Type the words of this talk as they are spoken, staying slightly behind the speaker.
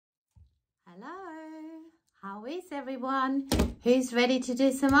Hello, how is everyone? Who's ready to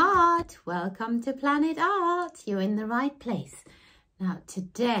do some art? Welcome to Planet Art. You're in the right place. Now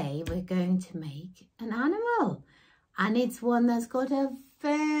today we're going to make an animal, and it's one that's got a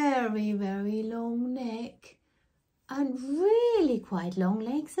very long neck and really quite long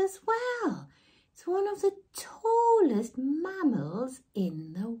legs as well. It's one of the tallest mammals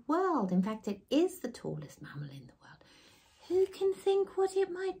in the world. In fact, it is the tallest mammal in the world. Who can think what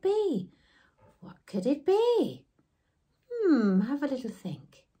it might be? What could it be? Have a little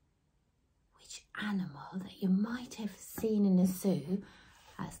think. Which animal that you might have seen in a zoo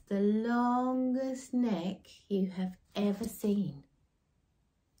has the longest neck you have ever seen?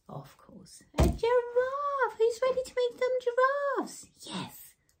 Of course, a giraffe. Who's ready to make them giraffes?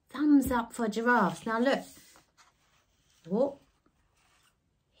 Yes, thumbs up for giraffes. Now look. Oh,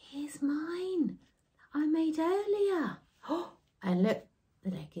 here's mine I made earlier. Oh, and look. The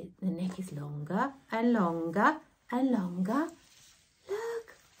neck is longer and longer and longer.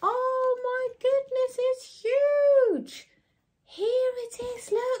 Look, oh my goodness, it's huge. Here it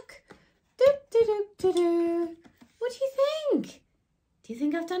is, look. Do, do, do, do, do. What do you think? Do you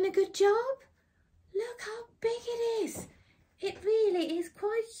think I've done a good job? Look how big it is. It really is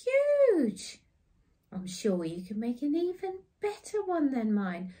quite huge. I'm sure you can make an even better one than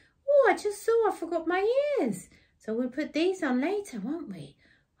mine. Oh, I just saw I forgot my ears. So we'll put these on later, won't we?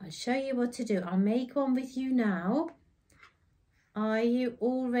 I'll show you what to do. I'll make one with you now. Are you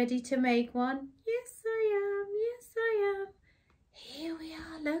all ready to make one? Yes, I am. Yes, I am. Here we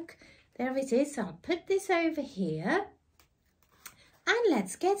are. Look, there it is. So I'll put this over here. And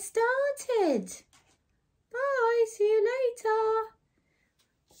let's get started. Bye. See you later.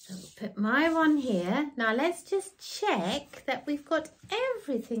 So we'll put my one here. Now let's just check that we've got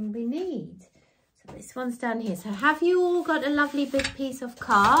everything we need. So this one's down here. So have you all got a lovely big piece of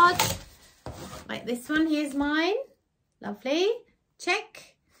card? Like this one, here's mine. Lovely.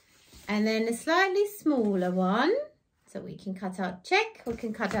 Check. And then a slightly smaller one. So we can cut out, check. We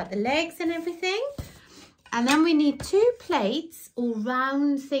can cut out the legs and everything. And then we need 2 plates or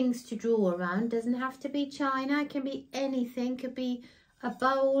round things to draw around. Doesn't have to be china. It can be anything. Could be a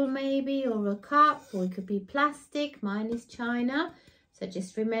bowl maybe, or a cup, or it could be plastic. Mine is china. So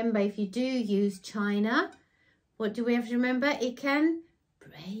just remember, if you do use china, what do we have to remember? It can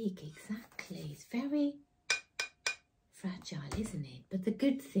break, exactly. It's very fragile, isn't it? But the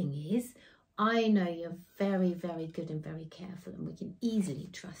good thing is, I know you're very good and very careful, and we can easily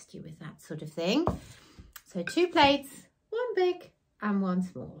trust you with that sort of thing. So 2 plates, 1 big and 1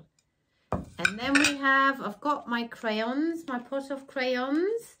 small. And then we have, I've got my crayons, my pot of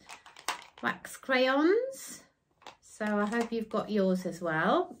crayons, wax crayons. So I hope you've got yours as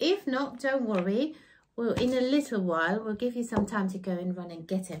well. If not, don't worry. Well, in a little while, we'll give you some time to go and run and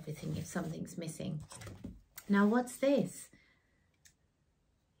get everything if something's missing. Now, what's this?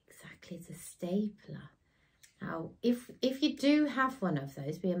 Exactly, it's a stapler. Now, if you do have one of those,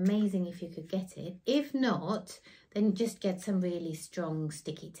 it'd be amazing if you could get it. If not, then just get some really strong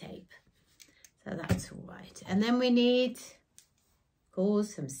sticky tape. So that's all right. And then we need, of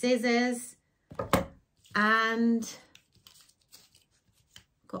course, some scissors, and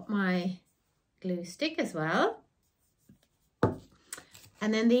got my glue stick as well.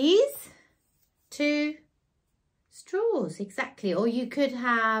 And then these 2 straws, exactly. Or you could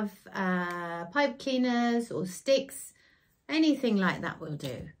have pipe cleaners or sticks, anything like that will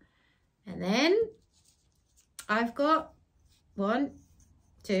do. And then I've got 1,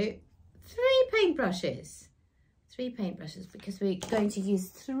 2, 3 paintbrushes. 3 paintbrushes, because we're going to use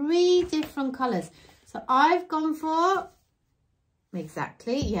 3 different colours. So I've gone for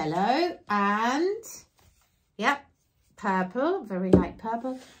exactly yellow and, yep, purple, very light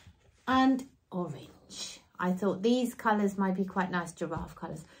purple, and orange. I thought these colours might be quite nice giraffe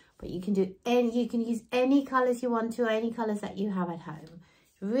colours, but you can use any colours you want to, or any colours that you have at home.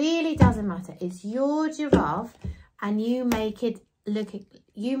 It really doesn't matter. It's your giraffe, and you make it look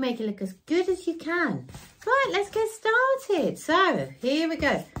as good as you can. Right, let's get started. So here we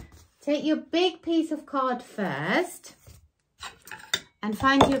go. Take your big piece of card first and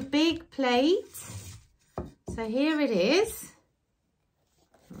find your big plate. So here it is.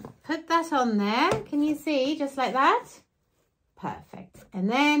 Put that on there. Can you see? Just like that. Perfect. And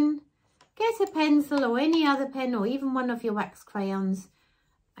then get a pencil or any other pen, or even one of your wax crayons,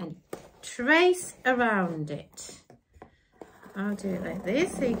 and trace around it. I'll do it like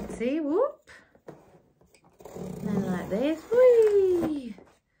this so you can see. Whoop. And then like this. Whee!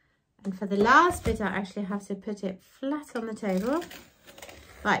 And for the last bit, I actually have to put it flat on the table.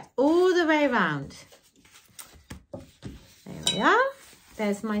 Right, all the way around. There we are.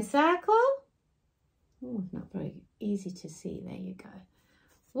 There's my circle. Oh, not very easy to see. There you go.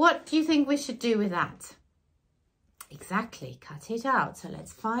 What do you think we should do with that? Exactly, cut it out. So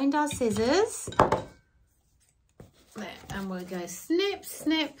let's find our scissors. There, and we'll go snip,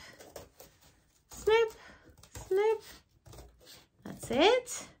 snip, snip, snip. That's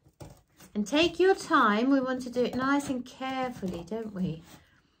it. And take your time. We want to do it nice and carefully, don't we?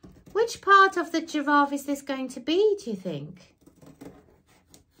 Which part of the giraffe is this going to be, do you think?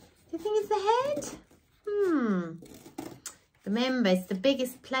 Do you think it's the head? Remember, it's the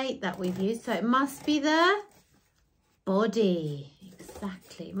biggest plate that we've used, so it must be the body.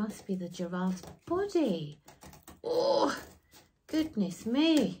 Exactly, it must be the giraffe's body. Oh, goodness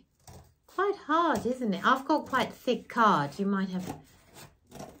me. Quite hard, isn't it? I've got quite thick card. You might have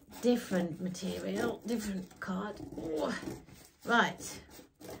different material, different card. Oh. Right.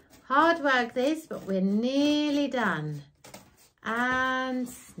 Hard work this, but we're nearly done. And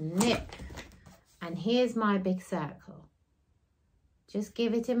snip. And here's my big circle. Just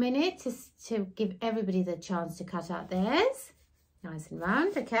give it a minute to give everybody the chance to cut out theirs. Nice and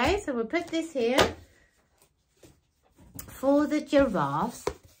round. Okay, so we'll put this here for the giraffe's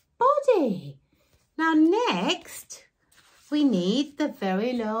body. Now next, we need the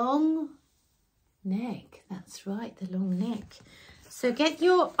very long neck. That's right, the long neck. So get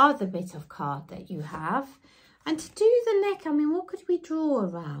your other bit of card that you have. And to do the neck, I mean, what could we draw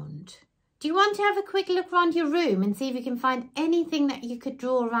around? Do you want to have a quick look around your room and see if you can find anything that you could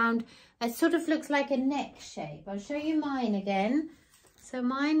draw around that sort of looks like a neck shape? I'll show you mine again. So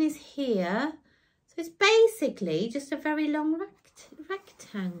mine is here. So it's basically just a very long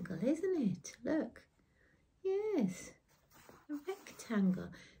rectangle, isn't it? Look. Yes, a rectangle.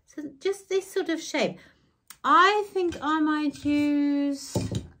 So just this sort of shape. I think I might use,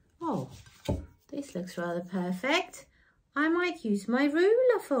 oh, this looks rather perfect. I might use my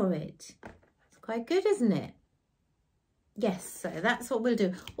ruler for it. It's quite good, isn't it? Yes, so that's what we'll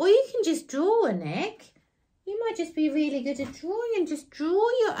do. Or you can just draw a neck. You might just be really good at drawing and just draw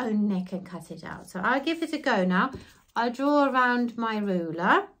your own neck and cut it out. So I'll give it a go now. I'll draw around my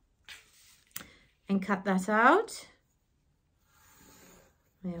ruler and cut that out.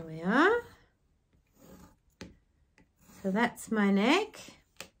 There we are. So that's my neck.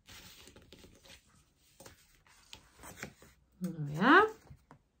 There we are.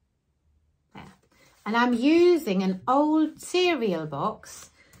 There. And I'm using an old cereal box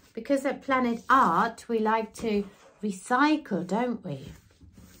because at Planet Art we like to recycle, don't we?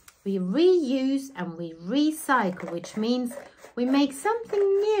 We reuse and we recycle, which means we make something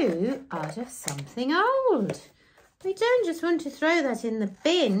new out of something old. We don't just want to throw that in the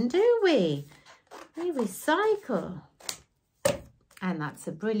bin, do we? We recycle. And that's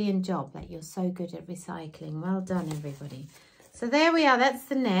a brilliant job that you're so good at recycling. Well done, everybody. So there we are. That's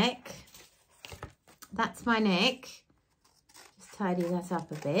the neck. That's my neck. Just tidy that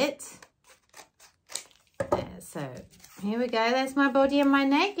up a bit. There, so here we go. There's my body and my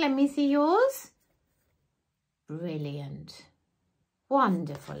neck. Let me see yours. Brilliant.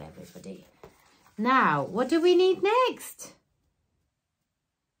 Wonderful, everybody. Now, what do we need next?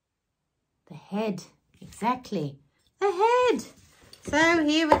 The head. Exactly. The head. So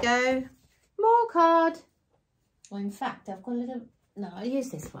here we go. More card. Well, in fact, I've got a little... No, I'll use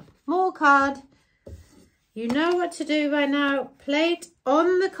this one. More card. You know what to do by now. Plate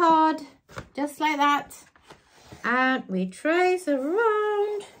on the card. Just like that. And we trace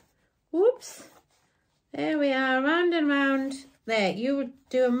around. Whoops. There we are. Round and round. There. You would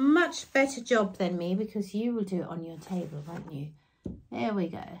do a much better job than me because you will do it on your table, won't you? There we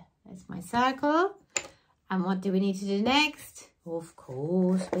go. There's my circle. And what do we need to do next? Of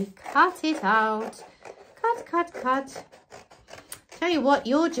course, we cut it out. Cut, cut, cut. Tell you what,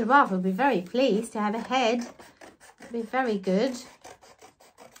 your giraffe will be very pleased to have a head. It'll be very good.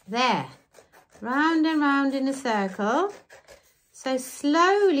 There. Round and round in a circle. So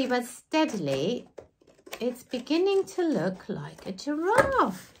slowly but steadily, it's beginning to look like a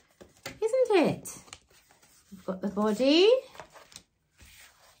giraffe, isn't it? We've got the body.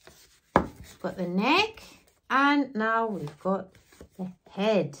 We've got the neck. And now we've got the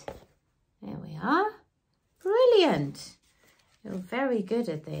head. There we are. Brilliant. You're very good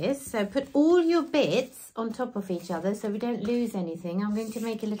at this. So put all your bits on top of each other so we don't lose anything. I'm going to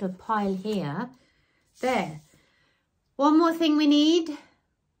make a little pile here. There. One more thing we need.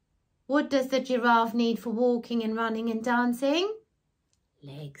 What does the giraffe need for walking and running and dancing?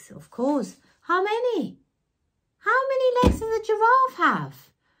 Legs, of course. How many? How many legs does the giraffe have?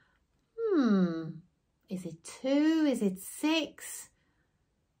 Is it 2? Is it 6?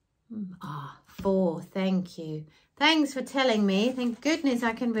 4. Thank you. Thanks for telling me. Thank goodness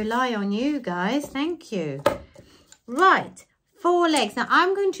I can rely on you guys. Thank you. Right, 4 legs. Now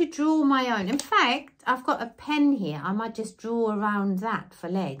I'm going to draw my own. In fact, I've got a pen here. I might just draw around that for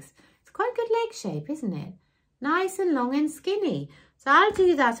legs. It's quite a good leg shape, isn't it? Nice and long and skinny. So I'll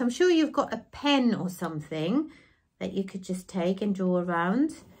do that. I'm sure you've got a pen or something that you could just take and draw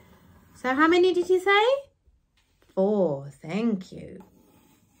around. So how many did you say? 4. Thank you.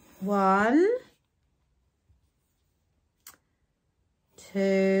 1,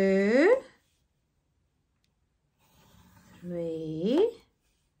 2, 3,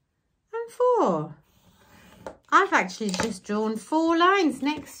 and 4. I've actually just drawn 4 lines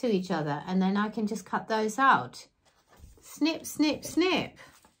next to each other, and then I can just cut those out. Snip, snip, snip.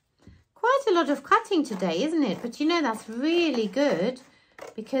 Quite a lot of cutting today, isn't it? But you know, that's really good,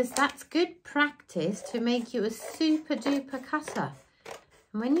 because that's good practice to make you a super duper cutter.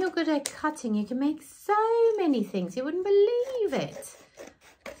 And when you're good at cutting, you can make so many things. You wouldn't believe it.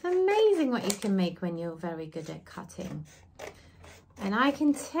 It's amazing what you can make when you're very good at cutting. And I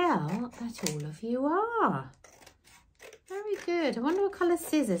can tell that all of you are. Very good. I wonder what colour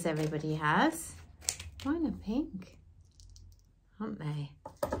scissors everybody has. Mine are pink, aren't they?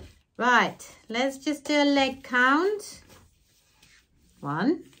 Right, let's just do a leg count.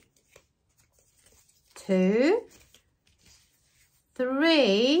 1, 2,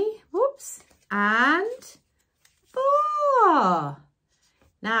 3, whoops, and 4.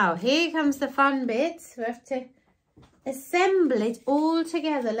 Now, here comes the fun bit. We have to assemble it all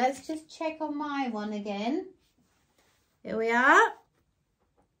together. Let's just check on my one again. Here we are.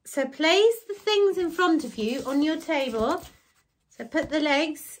 So place the things in front of you on your table. So put the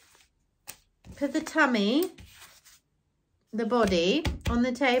legs, put the tummy, the body on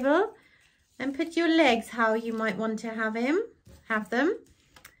the table, and put your legs how you might want to have them.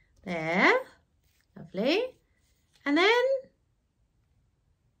 There. Lovely. And then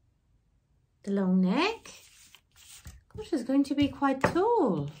the long neck. Gosh, it's going to be quite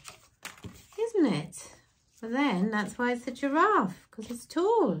tall, isn't it? But then that's why it's a giraffe, because it's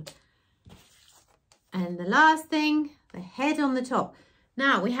tall. And the last thing, the head on the top.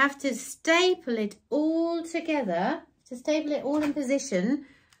 Now we have to staple it all together, to staple it all in position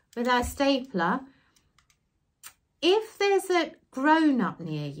with our stapler. If there's a grown-up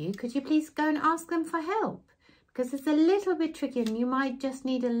near you, could you please go and ask them for help? Because it's a little bit tricky and you might just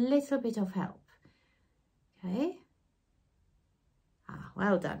need a little bit of help. Okay.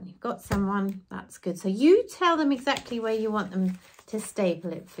 Well done. You've got someone. That's good. So you tell them exactly where you want them to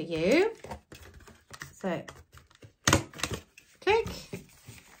staple it for you. So click.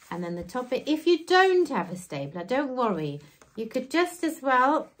 And then the top bit. If you don't have a stapler, don't worry. You could just as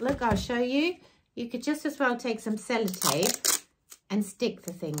well, look, I'll show you. You could just as well take some sellotape and stick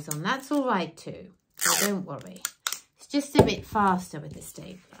the things on. That's all right too. So don't worry. It's just a bit faster with the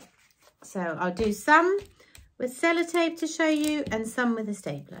stapler. So I'll do some with sellotape to show you and some with a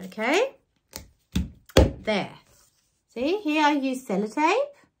stapler, okay? There. See, here I use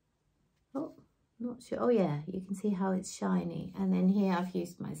sellotape. Oh, not sure. Oh yeah, you can see how it's shiny. And then here I've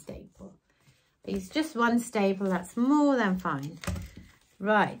used my staple. I use just one staple, that's more than fine.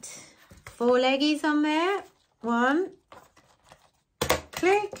 Right, 4 leggies on there. 1,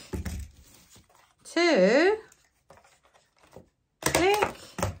 click, 2, click,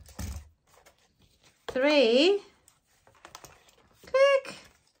 3, click,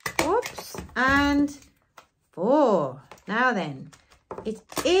 whoops, and 4. Now then, it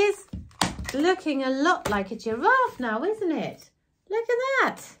is looking a lot like a giraffe now, isn't it? Look at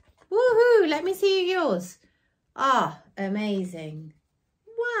that. Woohoo, let me see yours. Ah, amazing.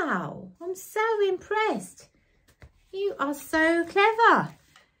 Wow, I'm so impressed. You are so clever.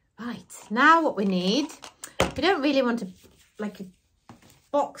 Right, now what we need, we don't really want like a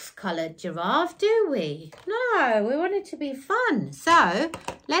box coloured giraffe, do we? No, we want it to be fun. So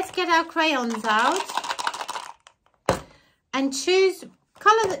let's get our crayons out and choose,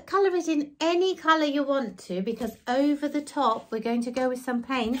 colour it in any colour you want to, because over the top we're going to go with some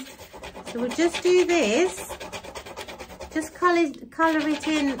paint. So we'll just do this. Just colour it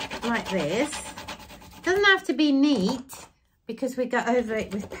in like this. Doesn't have to be neat, because we go over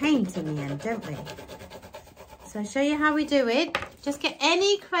it with paint in the end, don't we? So I'll show you how we do it. Just get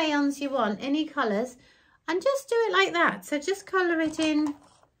any crayons you want, any colours, and just do it like that. So just colour it in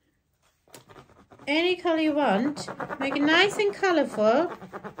any colour you want. Make it nice and colourful.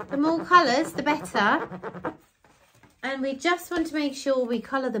 The more colours, the better. And we just want to make sure we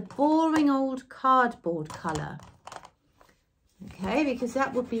colour the boring old cardboard colour. Okay, because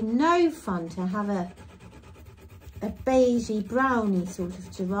that would be no fun to have a a beigey, browny sort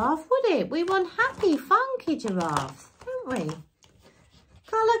of giraffe, would it? We want happy, funky giraffes, don't we?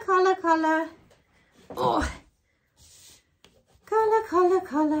 Colour, colour, colour. Oh, colour, colour,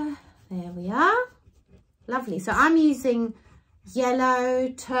 colour. There we are. Lovely. So I'm using yellow,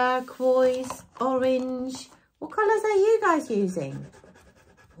 turquoise, orange. What colours are you guys using?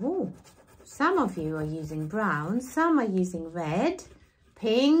 Oh, some of you are using brown, some are using red,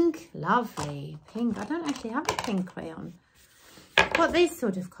 pink. Lovely. Pink. I don't actually have a pink crayon. Got this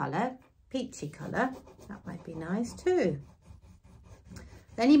sort of colour, peachy colour. That might be nice too.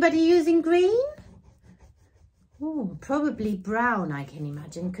 Anybody using green? Oh, probably brown, I can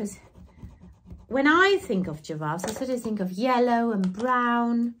imagine, because when I think of giraffes, I sort of think of yellow and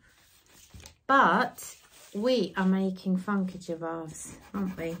brown. But we are making funky giraffes,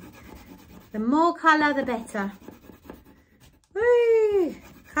 aren't we? The more colour, the better. Woo!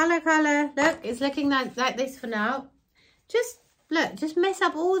 Colour, colour. Look, it's looking like this for now. Just, look, just mess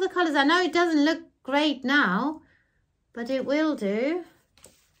up all the colours. I know it doesn't look great now, but it will do.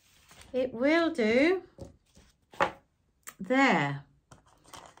 It will do. There.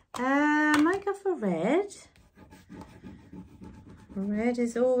 Might go for red. Red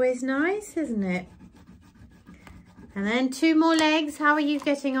is always nice, isn't it? And then 2 more legs. How are you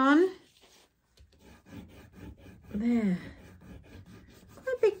getting on? There.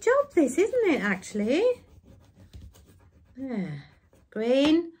 Quite a big job this, isn't it, actually? There.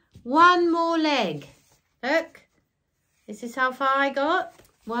 Green. 1 more leg. Look. This is how far I got.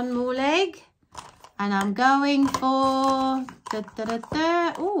 1 more leg. And I'm going for...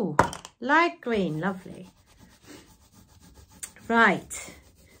 Oh, light green. Lovely. Right.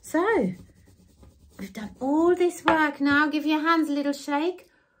 So, we've done all this work now. Give your hands a little shake.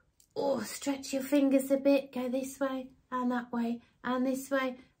 Oh, stretch your fingers a bit. Go this way and that way and this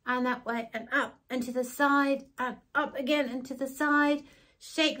way and that way and up and to the side and up again and to the side.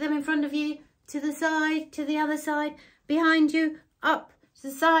 Shake them in front of you, to the side, to the other side, behind you, up, to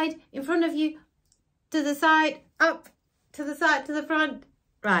the side, in front of you, to the side, up, to the side, to the front.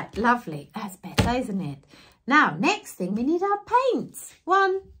 Right, lovely. That's better, isn't it? Now, next thing, we need our paints.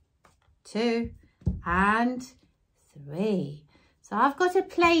 1, 2, and 3. So I've got a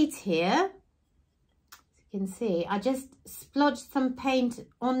plate here. As you can see, I just splodged some paint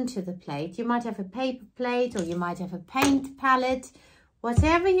onto the plate. You might have a paper plate or you might have a paint palette.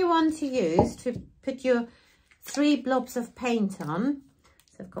 Whatever you want to use to put your 3 blobs of paint on.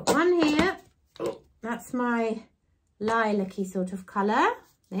 So I've got one here. That's my lilac-y sort of colour,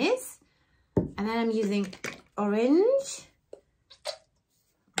 this. And then I'm using orange.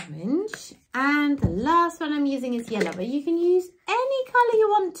 And the last one I'm using is yellow, but you can use any colour you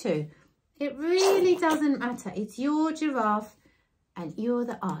want to. It really doesn't matter. It's your giraffe and you're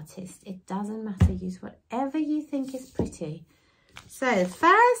the artist. It doesn't matter. Use whatever you think is pretty. So the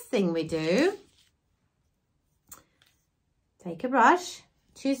first thing we do, take a brush,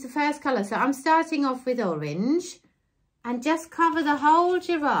 choose the first colour. So I'm starting off with orange and just cover the whole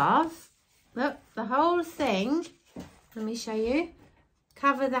giraffe. Look, the whole thing. Let me show you.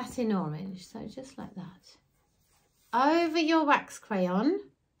 Cover that in orange. So just like that. Over your wax crayon.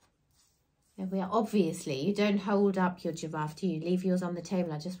 There we are. Obviously, you don't hold up your giraffe, do you? Leave yours on the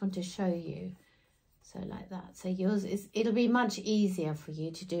table. I just want to show you. So like that. So yours is, it'll be much easier for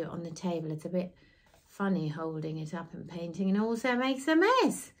you to do it on the table. It's a bit funny holding it up and painting, and also makes a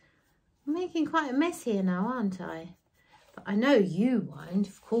mess. I'm making quite a mess here now, aren't I? But I know you won't,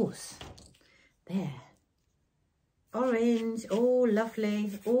 of course. There. Orange, oh lovely,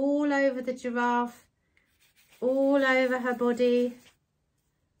 all over the giraffe, all over her body.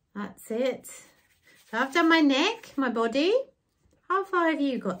 That's it. So I've done my neck, my body. How far have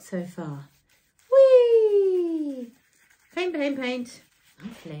you got so far? Whee! Paint, paint, paint.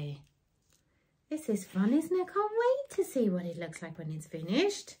 Lovely. This is fun, isn't it? I can't wait to see what it looks like when it's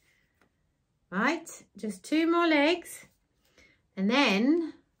finished. Right, just 2 more legs. And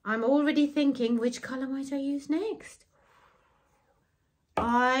then I'm already thinking, which colour might I use next?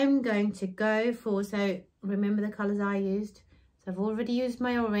 I'm going to go for, so remember the colours I used. So I've already used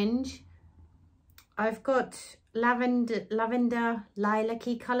my orange. I've got lavender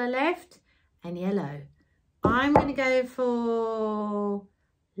lilac-y colour left and yellow. I'm going to go for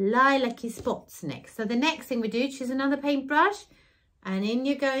lilac-y spots next. So the next thing we do, choose another paintbrush and in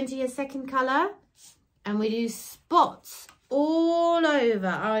you go into your second colour and we do spots all over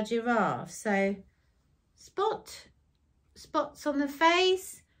our giraffe. So spots on the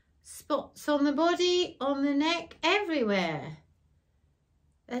face, spots on the body, on the neck, everywhere.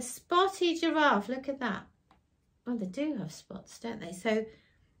 A spotty giraffe, look at that. Oh, they do have spots, don't they? So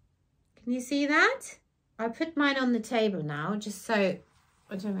can you see that? I put mine on the table now, just so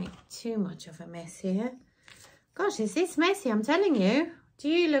I don't make too much of a mess here. Gosh, is this messy? I'm telling you. Do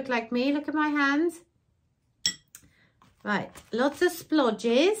you look like me? Look at my hands. Right, lots of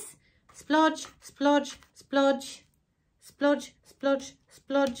splodges. Splodge, splodge, splodge, splodge, splodge,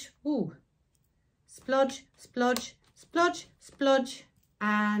 splodge. Ooh. Splodge, splodge, splodge, splodge.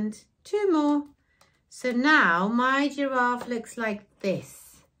 And 2 more. So now my giraffe looks like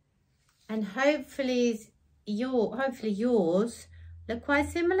this. And hopefully yours look quite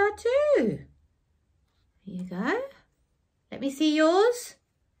similar too. Here you go. Let me see yours.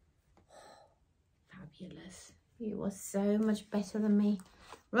 Fabulous. You are so much better than me.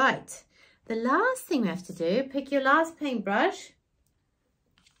 Right. The last thing we have to do, pick your last paintbrush.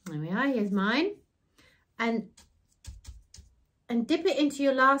 There we are. Here's mine. And dip it into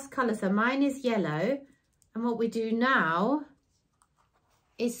your last colour. So mine is yellow. And what we do now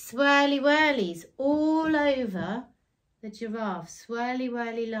is swirly whirlies all over the giraffe. Swirly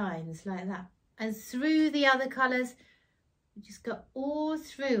whirly lines like that. And through the other colours, we just go all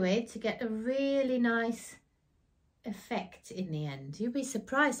through it to get a really nice effect in the end. You'll be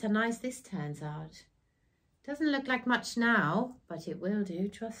surprised how nice this turns out. Doesn't look like much now, but it will do,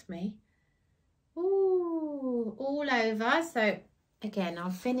 trust me. Ooh, all over. So again, I'll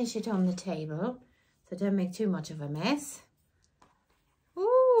finish it on the table, so don't make too much of a mess.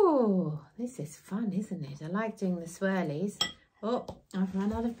 Ooh, this is fun, isn't it? I like doing the swirlies. Oh, I've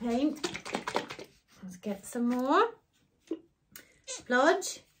run out of paint. Let's get some more.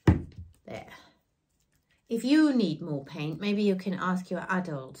 Splodge. There. If you need more paint, maybe you can ask your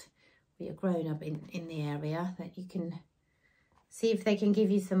adult or your grown-up in the area that you can see if they can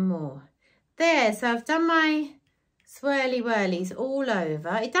give you some more. There, so I've done my swirly whirlies all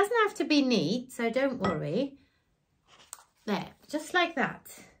over. It doesn't have to be neat, so don't worry. There, just like that.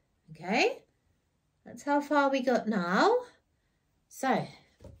 Okay, that's how far we got now. So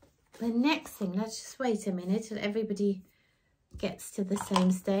the next thing, let's just wait a minute till everybody gets to the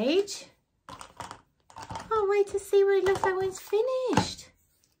same stage. Can't wait to see what it looks like when it's finished.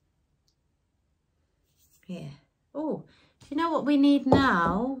 Here. Oh, do you know what we need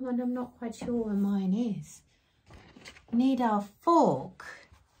now? And I'm not quite sure where mine is. We need our fork.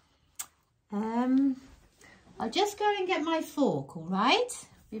 I'll just go and get my fork, all right?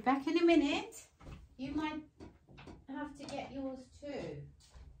 Be back in a minute. You might have to get yours too.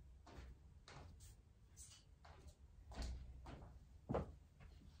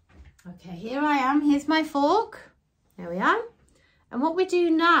 Okay, here I am. Here's my fork. There we are. And what we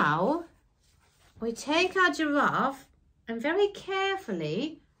do now, we take our giraffe and very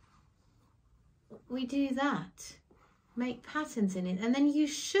carefully we do that. Make patterns in it. And then you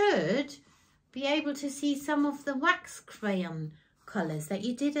should be able to see some of the wax crayon colours that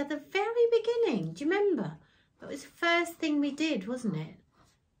you did at the very beginning. Do you remember? That was the first thing we did, wasn't it?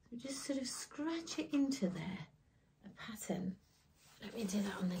 So just sort of scratch it into there, a pattern. Let me do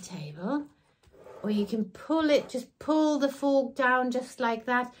that on the table. Or you can pull it, just pull the fork down just like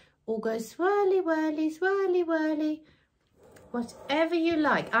that. Or go swirly whirly, swirly whirly. Whatever you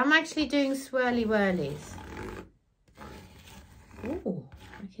like. I'm actually doing swirly whirlies. Oh,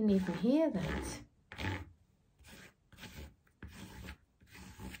 I can even hear that.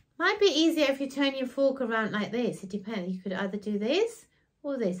 Might be easier if you turn your fork around like this. It depends. You could either do this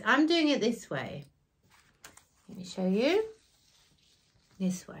or this. I'm doing it this way. Let me show you.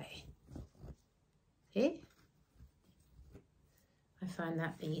 This way. See? I find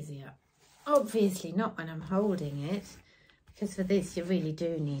that easier. Obviously not when I'm holding it, because for this you really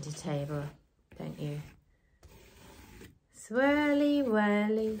do need a table, don't you? Swirly,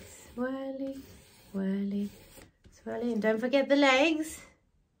 whirly, swirly, whirly, swirly. And don't forget the legs.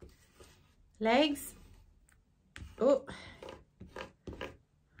 Legs. Oh.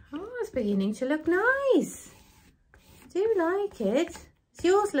 Oh, it's beginning to look nice. I do like it. Does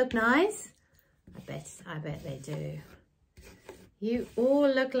yours look nice? I bet they do. You all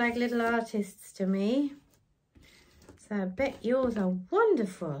look like little artists to me. So I bet yours are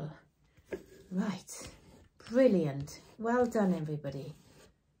wonderful. Right. Brilliant. Well done, everybody.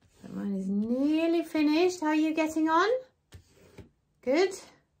 Mine is nearly finished. How are you getting on? Good.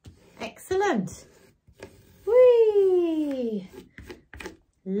 Excellent. Whee!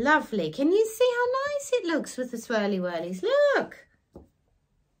 Lovely. Can you see how nice it looks with the swirly whirlies? Look.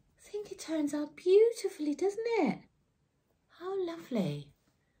 I think it turns out beautifully, doesn't it? How lovely.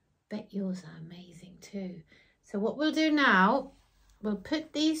 Bet yours are amazing too. So what we'll do now, we'll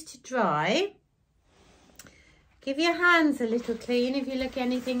put these to dry. Give your hands a little clean if you look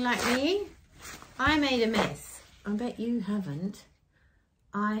anything like me. I made a mess. I bet you haven't.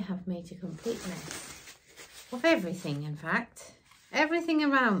 I have made a complete mess. of everything, in fact. Everything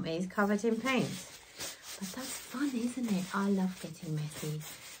around me is covered in paint. But that's fun, isn't it? I love getting messy.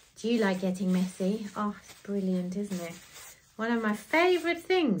 Do you like getting messy? Oh, it's brilliant, isn't it? One of my favourite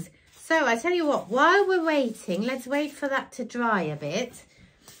things. So I tell you what, while we're waiting, let's wait for that to dry a bit.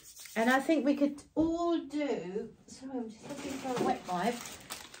 And I think we could all do, sorry, I'm just looking for a wet wipe.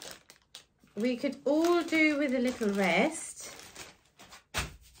 We could all do with a little rest.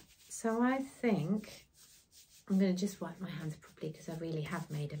 So I think I'm going to just wipe my hands properly because I really have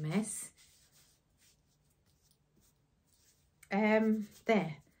made a mess.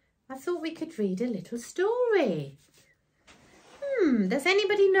 There. I thought we could read a little story. Does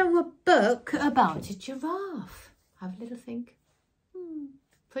anybody know a book about a giraffe? Have a little think.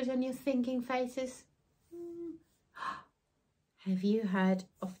 Put on your thinking faces. Have you heard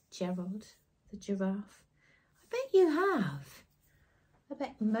of Gerald the giraffe? I bet you have. I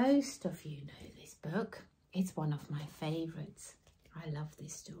bet most of you know this book. It's one of my favourites. I love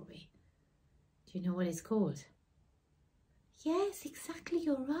this story. Do you know what it's called? Yes, exactly,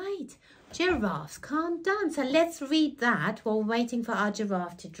 you're right. Giraffes can't dance. So let's read that while we're waiting for our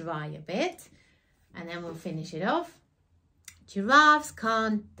giraffe to dry a bit. And then we'll finish it off. Giraffes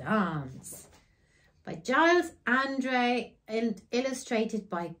Can't Dance by Giles Andre and illustrated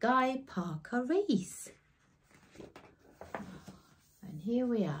by Guy Parker Rees. And here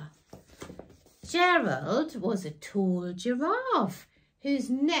we are. Gerald was a tall giraffe whose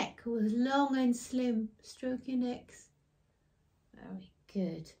neck was long and slim. Stroke your necks. Very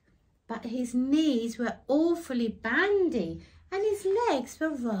good. But his knees were awfully bandy and his legs were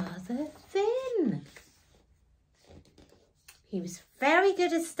rather thin. He was very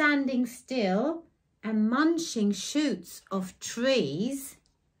good at standing still and munching shoots of trees.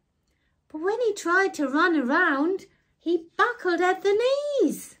 But when he tried to run around, he buckled at the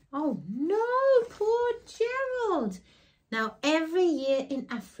knees. Oh no, poor Gerald. Now every year in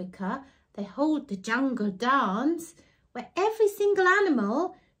Africa, they hold the jungle dance where every single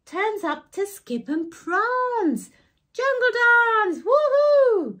animal turns up to skip and prance. Jungle dance,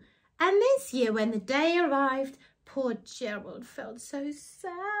 woohoo! And this year when the day arrived, poor Gerald felt so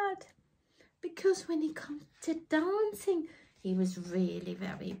sad because when he comes to dancing, he was really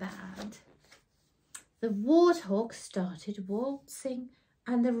very bad. The warthog started waltzing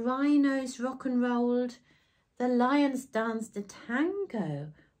and the rhinos rock and rolled. The lions danced a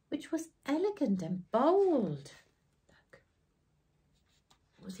tango, which was elegant and bold. Look,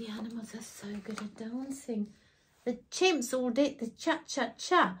 all the animals are so good at dancing. The chimps all did the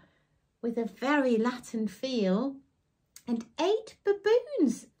cha-cha-cha with a very Latin feel, and 8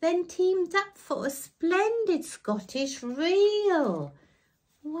 baboons then teamed up for a splendid Scottish reel.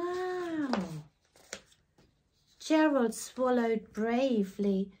 Wow! Gerald swallowed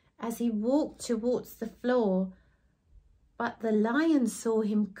bravely as he walked towards the floor, but the lions saw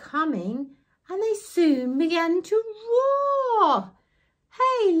him coming and they soon began to roar.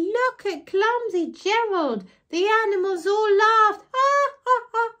 Hey, look at clumsy Gerald! The animals all laughed. Ha, ha,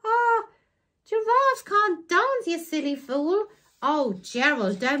 ha, ha! Giraffes can't dance, you silly fool. Oh,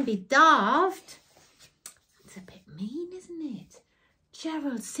 Gerald, don't be daft. That's a bit mean, isn't it?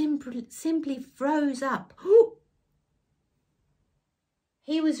 Gerald simply froze up.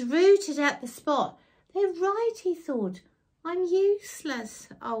 He was rooted at the spot. They're right, he thought. I'm useless.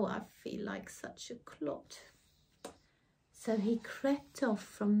 Oh, I feel like such a clot. So he crept off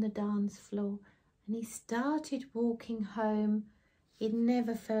from the dance floor and he started walking home. He'd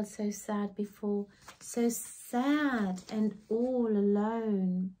never felt so sad before, so sad and all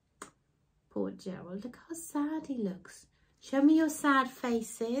alone. Poor Gerald, look how sad he looks. Show me your sad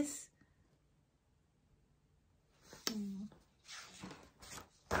faces.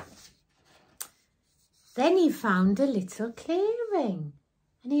 Then he found a little clearing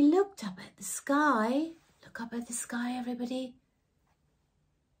and he looked up at the sky. Look up at the sky, everybody.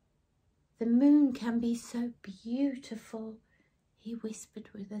 The moon can be so beautiful, he whispered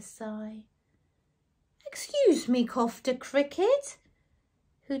with a sigh. Excuse me, coughed a cricket,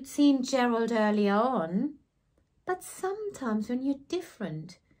 who'd seen Gerald earlier on. But sometimes when you're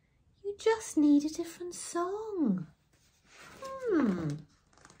different, you just need a different song.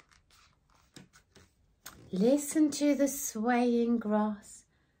 Listen to the swaying grass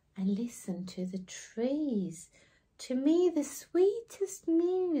and listen to the trees. To me, the sweetest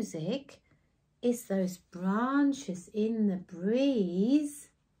music is those branches in the breeze.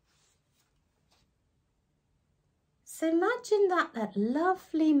 So imagine that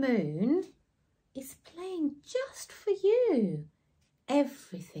lovely moon is playing just for you.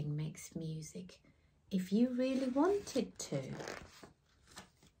 Everything makes music if you really want it to.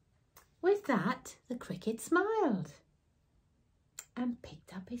 With that, the cricket smiled and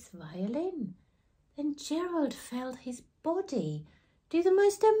picked up his violin. Then Gerald felt his body do the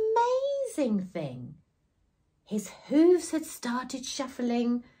most amazing thing. His hooves had started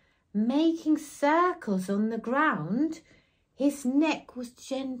shuffling, making circles on the ground. His neck was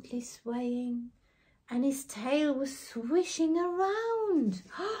gently swaying and his tail was swishing around.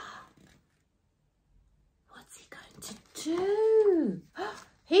 What's he going to do?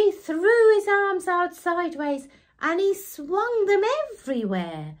 He threw his arms out sideways and he swung them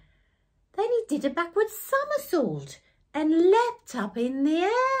everywhere. Then he did a backward somersault and leapt up in the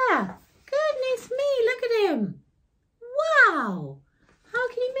air. Goodness me, look at him. Wow, how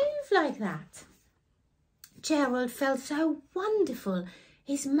can he move like that? Gerald felt so wonderful.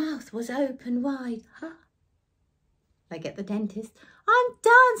 His mouth was open wide. Huh? Like at the dentist. I'm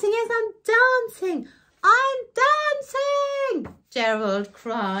dancing, yes, I'm dancing. I'm dancing, Gerald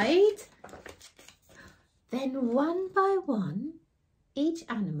cried. Then one by one, each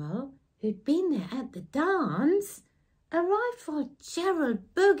animal who'd been there at the dance arrived while Gerald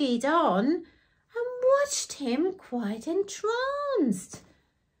boogied on and watched him quite entranced.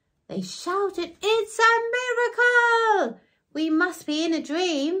 They shouted, "It's a miracle! We must be in a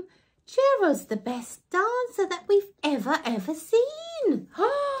dream. Gerald's the best dancer that we've ever seen."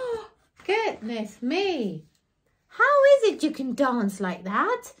 Oh, goodness me. How is it you can dance like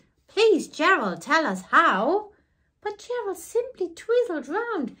that? Please, Gerald, tell us how. But Gerald simply twizzled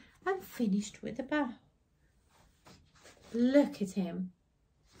round and finished with a bow. Look at him.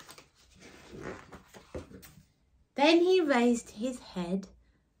 Then he raised his head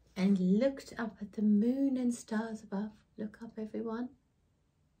and looked up at the moon and stars above. Look up, everyone.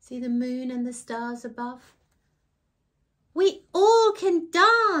 See the moon and the stars above? We all can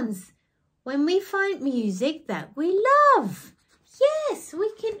dance when we find music that we love. Yes,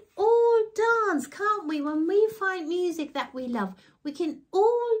 we can all dance, can't we? When we find music that we love, we can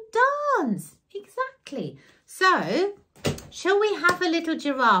all dance. Exactly. So, shall we have a little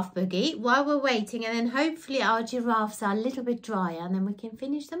giraffe boogie while we're waiting, and then hopefully our giraffes are a little bit drier and then we can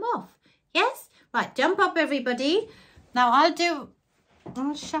finish them off? Yes? Right, jump up, everybody. Now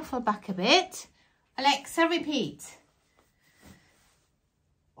I'll shuffle back a bit. Alexa, repeat.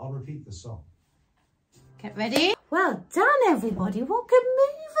 I'll repeat the song. Get ready. Well done, everybody. What good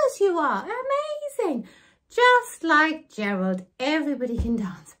movers you are. Amazing. Just like Gerald, everybody can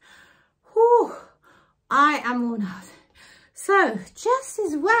dance. Whew, I am worn out. So, just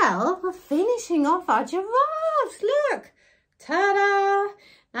as well, we're finishing off our giraffes. Look. Ta-da.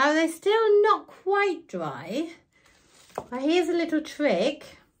 Now, they're still not quite dry. But here's a little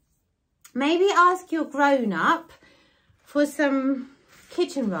trick. Maybe ask your grown-up for some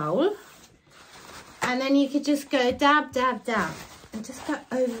kitchen roll. And then you could just go dab, dab, dab. And just go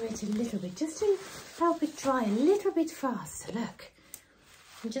over it a little bit. Just to help it dry a little bit faster. Look.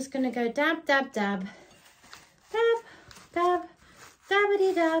 I'm just going to go dab, dab, dab. Dab, dab,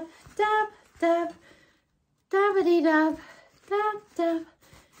 dabbity dab, dab, dab, dabbity dab, dab, dab,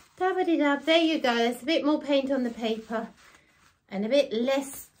 dabbity dab. There you go. There's a bit more paint on the paper and a bit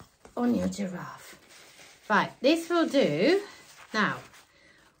less on your giraffe. Right, this will do. Now,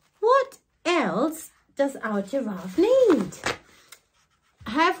 what else does our giraffe need?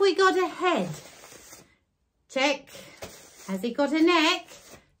 Have we got a head? Check. Has he got a neck?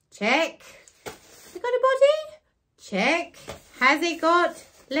 Check. Has he got a body? Check. Has it got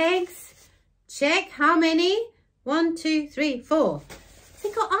legs? Check. How many? 1, 2, 3, 4. Has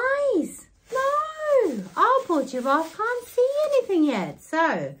it got eyes? No. Our poor giraffe can't see anything yet.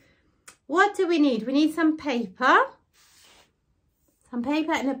 So, what do we need? We need some paper. Some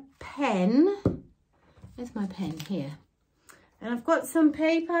paper and a pen. Where's my pen? Here. And I've got some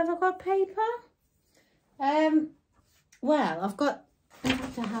paper. Have I got paper? Well, I've got... In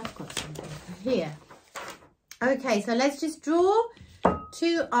fact, I have got some paper here. Okay, so let's just draw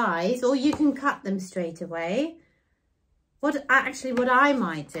 2 eyes, or you can cut them straight away. What I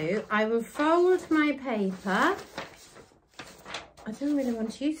might do, I will fold my paper. I don't really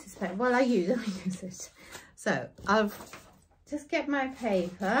want to use this paper. Well, I use it. So I'll just get my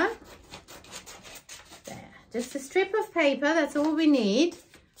paper. There, just a strip of paper, that's all we need.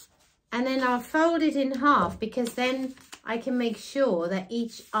 And then I'll fold it in half, because then I can make sure that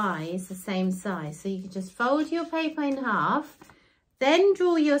each eye is the same size. So you can just fold your paper in half, then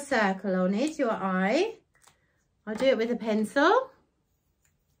draw your circle on it, your eye. I'll do it with a pencil.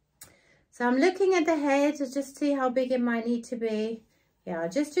 So I'm looking at the head to just see how big it might need to be. Yeah, I'll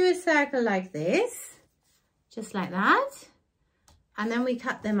just do a circle like this, just like that. And then we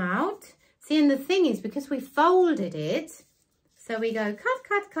cut them out. See, and the thing is, because we folded it, so we go cut,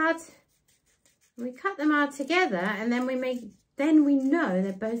 cut, cut, We cut them out together and then we know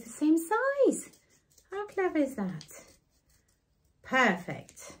they're both the same size. How clever is that?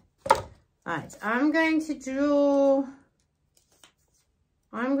 Perfect. Right, I'm going to draw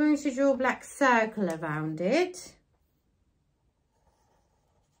a black circle around it.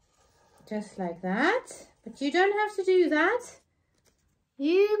 Just like that. But you don't have to do that.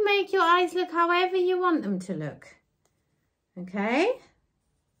 You make your eyes look however you want them to look. Okay?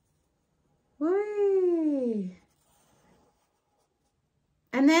 Whee!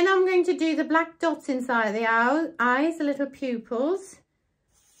 And then I'm going to do the black dots inside the eyes, the little pupils.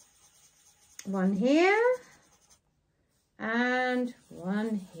 One here and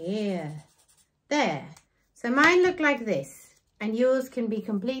one here. There. So mine look like this and yours can be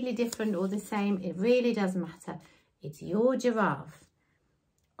completely different or the same. It really doesn't matter. It's your giraffe.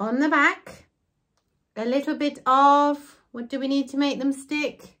 On the back, a little bit of, what do we need to make them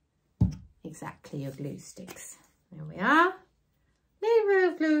stick? Exactly, your glue sticks. There we are. Little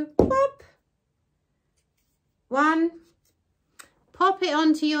bit of glue, pop. One, pop it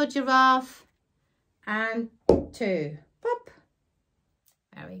onto your giraffe, and two, pop.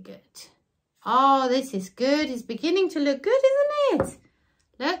 Very good. Oh, this is good. It's beginning to look good, isn't it?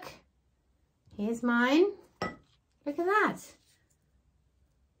 Look, here's mine. Look at that.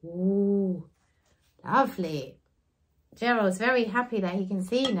 Ooh, lovely. Gerald's very happy that he can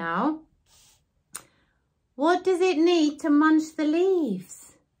see now. What does it need to munch the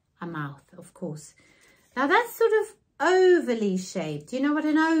leaves? A mouth, of course. Now that's sort of ovally shaped. Do you know what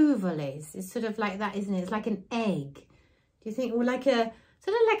an oval is? It's sort of like that, isn't it? It's like an egg. Do you think, or like a,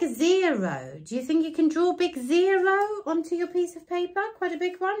 sort of like a zero. Do you think you can draw a big zero onto your piece of paper? Quite a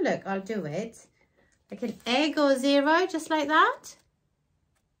big one. Look, I'll do it. Like an egg or a zero, just like that.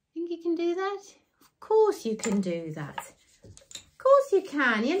 Think you can do that? Of course you can do that. Of course you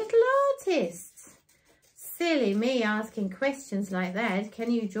can. You're little artists. Silly me asking questions like that. Can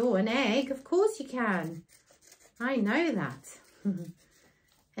you draw an egg? Of course you can. I know that.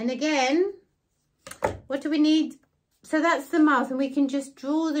 And again, what do we need? So that's the mouth, and we can just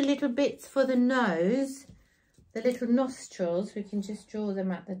draw the little bits for the nose, the little nostrils. We can just draw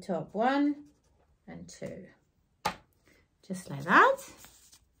them at the top. 1 and 2. Just like that.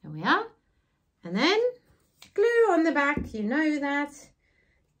 There we are. And then glue on the back. You know that.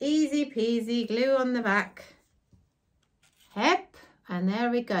 Easy peasy, glue on the back. Hep, and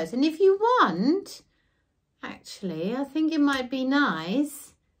there it goes. And if you want, actually, I think it might be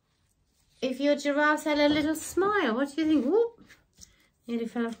nice if your giraffe had a little smile. What do you think? Whoop, nearly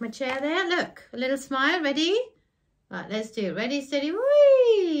fell off my chair there. Look, a little smile. Ready? Right, let's do it. Ready, steady,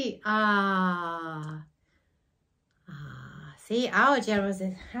 whee! Ah. Ah. See, our giraffe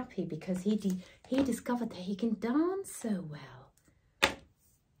is happy because he discovered that he can dance so well.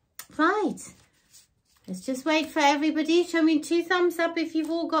 Right, let's just wait for everybody. Show me 2 thumbs up if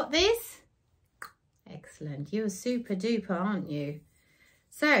you've all got this. Excellent, you're super duper, aren't you?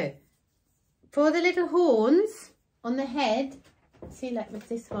 So, for the little horns on the head, see, like with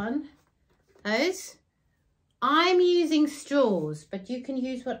this one, those, I'm using straws, but you can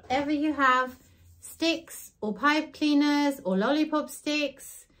use whatever you have, sticks or pipe cleaners or lollipop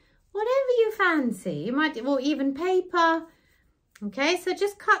sticks, whatever you fancy. You might, or even paper. Okay, so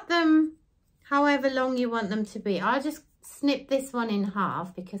just cut them however long you want them to be. I'll just snip this one in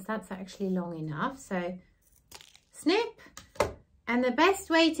half because that's actually long enough. So snip. And the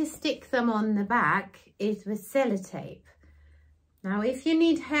best way to stick them on the back is with sellotape. Now, if you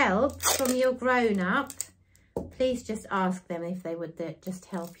need help from your grown-up, please just ask them if they would just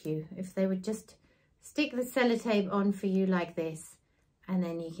help you. If they would just stick the sellotape on for you like this, and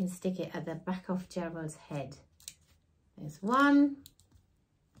then you can stick it at the back of Gerald's head. There's one,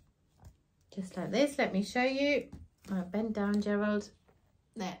 just like this. Let me show you. Right, bend down, Gerald.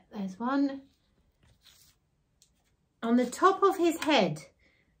 There's one. On the top of his head,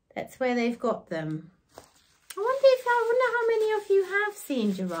 that's where they've got them. I wonder how many of you have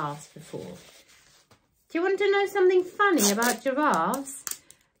seen giraffes before. Do you want to know something funny about giraffes?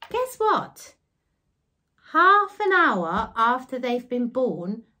 Guess what? Half an hour after they've been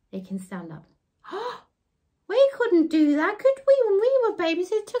born, they can stand up. We couldn't do that, could we? When we were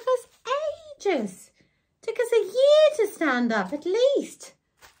babies, it took us ages. It took us a year to stand up, at least.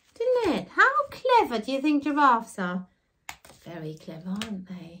 Didn't it? How clever do you think giraffes are? Very clever, aren't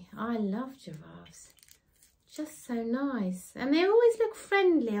they? I love giraffes. Just so nice. And they always look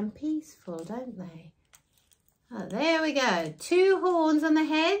friendly and peaceful, don't they? Oh, there we go. 2 horns on the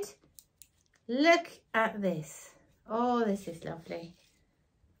head. Look at this. Oh, this is lovely.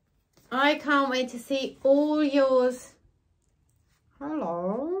 I can't wait to see all yours.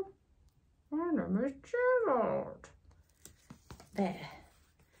 Hello. Hello. name is Gerald. There.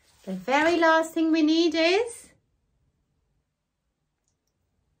 The very last thing we need is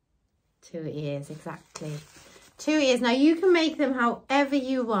 2 ears, exactly. 2 ears. Now you can make them however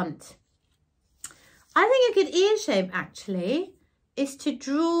you want. I think a good ear shape actually is to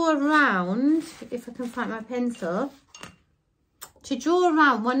draw around, if I can find my pencil, to draw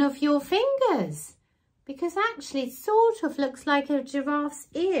around one of your fingers, because actually it sort of looks like a giraffe's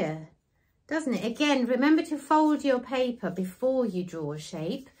ear, doesn't it? Again, remember to fold your paper before you draw a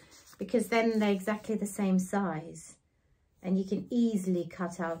shape, because then they're exactly the same size and you can easily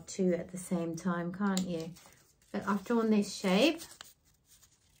cut out 2 at the same time, can't you? But I've drawn this shape.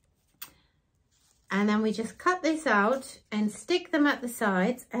 And then we just cut this out and stick them at the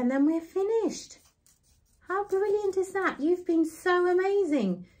sides, and then we're finished. How brilliant is that? You've been so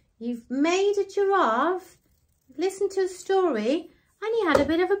amazing. You've made a giraffe, listened to a story, and you had a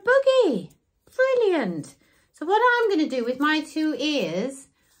bit of a boogie. Brilliant. So what I'm going to do with my 2 ears,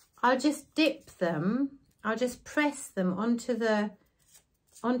 I'll just dip them. I'll just press them onto the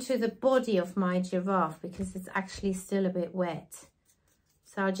body of my giraffe, because it's actually still a bit wet.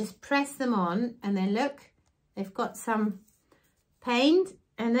 So I'll just press them on, and then look, they've got some paint,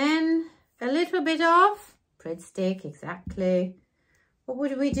 and then a little bit of Pritt stick, exactly. What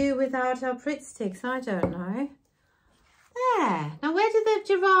would we do without our Pritt sticks? I don't know. There. Now where do the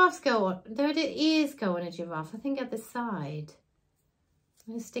giraffes go on? Where do the ears go on a giraffe? I think at the side.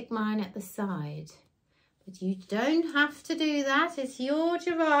 I'm going to stick mine at the side. But you don't have to do that. It's your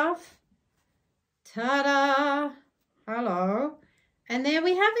giraffe. Ta-da! Hello. And there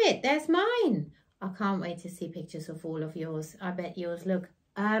we have it. There's mine. I can't wait to see pictures of all of yours. I bet yours look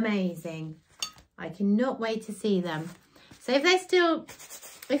amazing. I cannot wait to see them. So if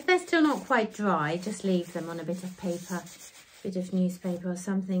they're still not quite dry, just leave them on a bit of paper, bit of newspaper or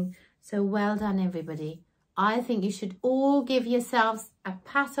something. So well done, everybody. I think you should all give yourselves a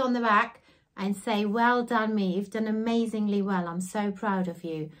pat on the back and say, well done me. You've done amazingly well. I'm so proud of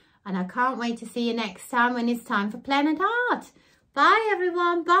you. And I can't wait to see you next time when it's time for Planet Art. Bye,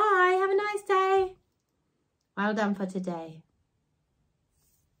 everyone. Bye. Have a nice day. Well done for today.